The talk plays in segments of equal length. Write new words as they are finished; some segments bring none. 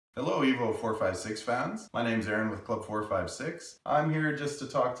Hello Evo 456 fans, my name's Aaron with Club 456. I'm here just to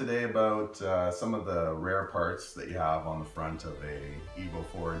talk today about some of the rare parts that you have on the front of a Evo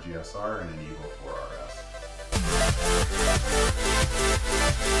 4 GSR and an Evo 4 RS.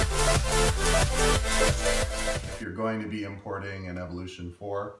 If you're going to be importing an Evolution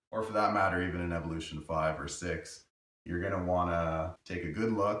 4, or for that matter even an Evolution 5 or 6, you're going to want to take a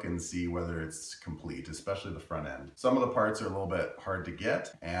good look and see whether it's complete, especially the front end. Some of the parts are a little bit hard to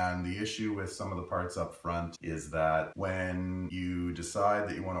get, and the issue with some of the parts up front is that when you decide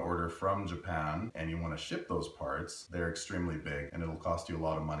that you want to order from Japan and you want to ship those parts, they're extremely big and it'll cost you a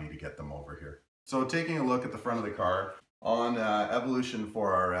lot of money to get them over here. So taking a look at the front of the car, on Evolution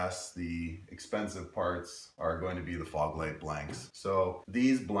 4 RS, the expensive parts are going to be the fog light blanks. So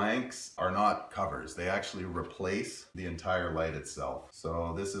these blanks are not covers, they actually replace the entire light itself.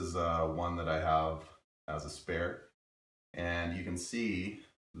 So this is one that I have as a spare, and you can see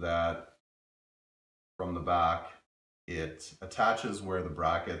that from the back it attaches where the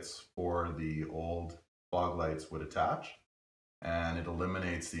brackets for the old fog lights would attach, and it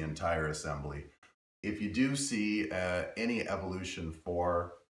eliminates the entire assembly. If you do see any Evolution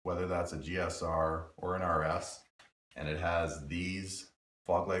 4, whether that's a GSR or an RS, and it has these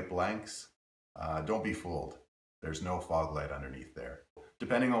fog light blanks, don't be fooled. There's no fog light underneath there.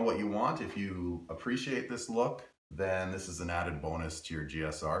 Depending on what you want, if you appreciate this look, then this is an added bonus to your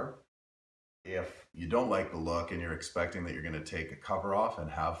GSR. If you don't like the look and you're expecting that you're going to take a cover off and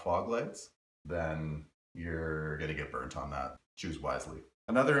have fog lights, then you're going to get burnt on that. Choose wisely.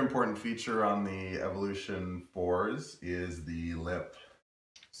 Another important feature on the Evolution 4s is the lip.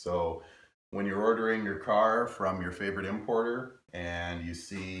 So when you're ordering your car from your favorite importer and you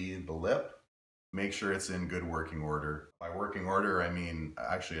see the lip, make sure it's in good working order. By working order, I mean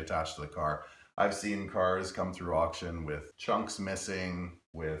actually attached to the car. I've seen cars come through auction with chunks missing,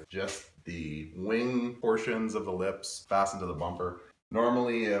 with just the wing portions of the lips fastened to the bumper.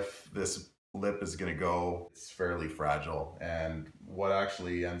 Normally, if this lip is going to go, it's fairly fragile, and what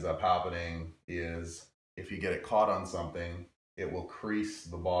actually ends up happening is if you get it caught on something, it will crease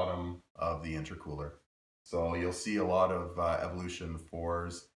the bottom of the intercooler. So you'll see a lot of Evolution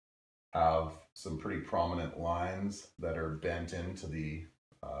 4s have some pretty prominent lines that are bent into the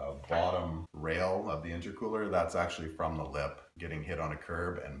bottom rail of the intercooler. That's actually from the lip getting hit on a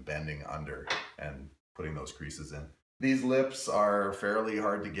curb and bending under and putting those creases in. These lips are fairly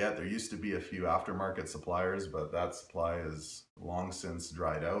hard to get. There used to be a few aftermarket suppliers, but that supply is long since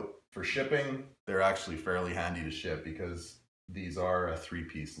dried out. For shipping, they're actually fairly handy to ship because these are a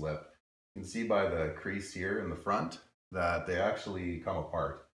three-piece lip. You can see by the crease here in the front that they actually come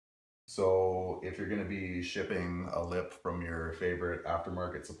apart. So if you're going to be shipping a lip from your favorite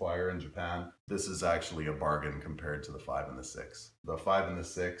aftermarket supplier in Japan, this is actually a bargain compared to the 5 and the 6. The 5 and the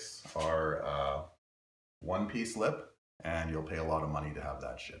 6 are one-piece lip, and you'll pay a lot of money to have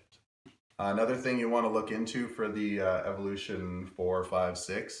that shipped. Another thing you want to look into for the Evolution 4, 5,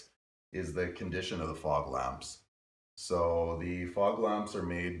 6 is the condition of the fog lamps. So the fog lamps are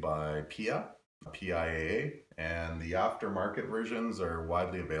made by PIAA, and the aftermarket versions are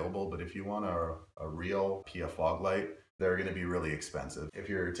widely available, but if you want a real PIA fog light, they're going to be really expensive. If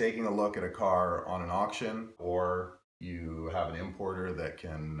you're taking a look at a car on an auction, or you have an importer that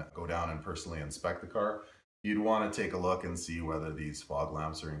can go down and personally inspect the car, you'd want to take a look and see whether these fog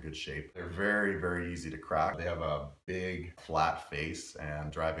lamps are in good shape. They're very, very easy to crack. They have a big flat face,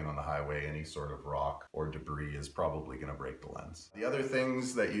 and driving on the highway, any sort of rock or debris is probably going to break the lens. The other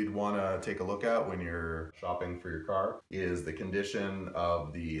things that you'd want to take a look at when you're shopping for your car is the condition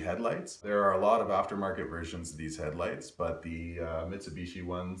of the headlights. There are a lot of aftermarket versions of these headlights, but the Mitsubishi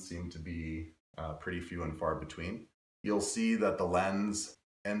ones seem to be pretty few and far between. You'll see that the lens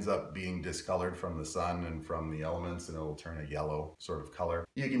ends up being discolored from the sun and from the elements, and it'll turn a yellow sort of color.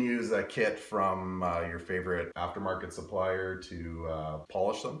 You can use a kit from your favorite aftermarket supplier to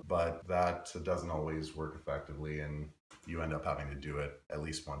polish them, but that doesn't always work effectively, and you end up having to do it at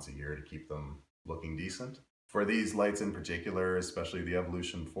least once a year to keep them looking decent. For these lights in particular, especially the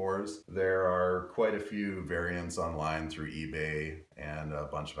Evolution 4s, there are quite a few variants online through eBay and a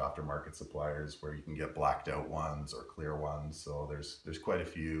bunch of aftermarket suppliers where you can get blacked out ones or clear ones, so there's quite a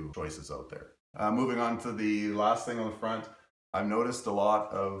few choices out there. Moving on to the last thing on the front, I've noticed a lot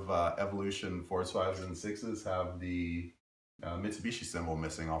of Evolution 4s, 5s, and 6s have the Mitsubishi symbol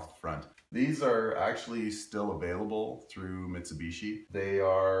missing off the front. These are actually still available through Mitsubishi. They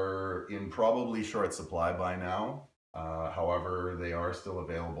are in probably short supply by now, However, they are still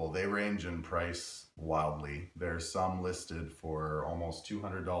available. They range in price wildly. There's some listed for almost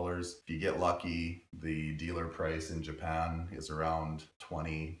 $200. If you get lucky, the dealer price in Japan is around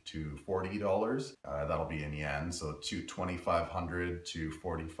 $20 to $40. That'll be in yen, so 2,500 to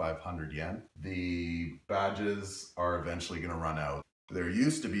 4,500 yen. The badges are eventually going to run out. There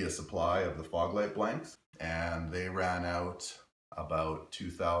used to be a supply of the fog light blanks, and they ran out about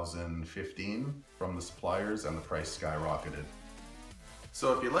 2015 from the suppliers, and the price skyrocketed.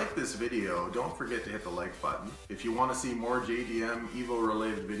 So if you like this video, don't forget to hit the like button. If you want to see more JDM Evo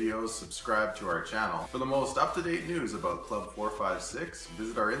related videos, subscribe to our channel. For the most up-to-date news about Club 456,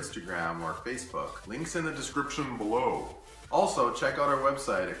 visit our Instagram or Facebook. Links in the description below. Also, check out our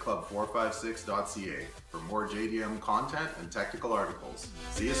website at club456.ca for more JDM content and technical articles.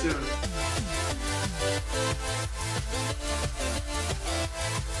 See you soon!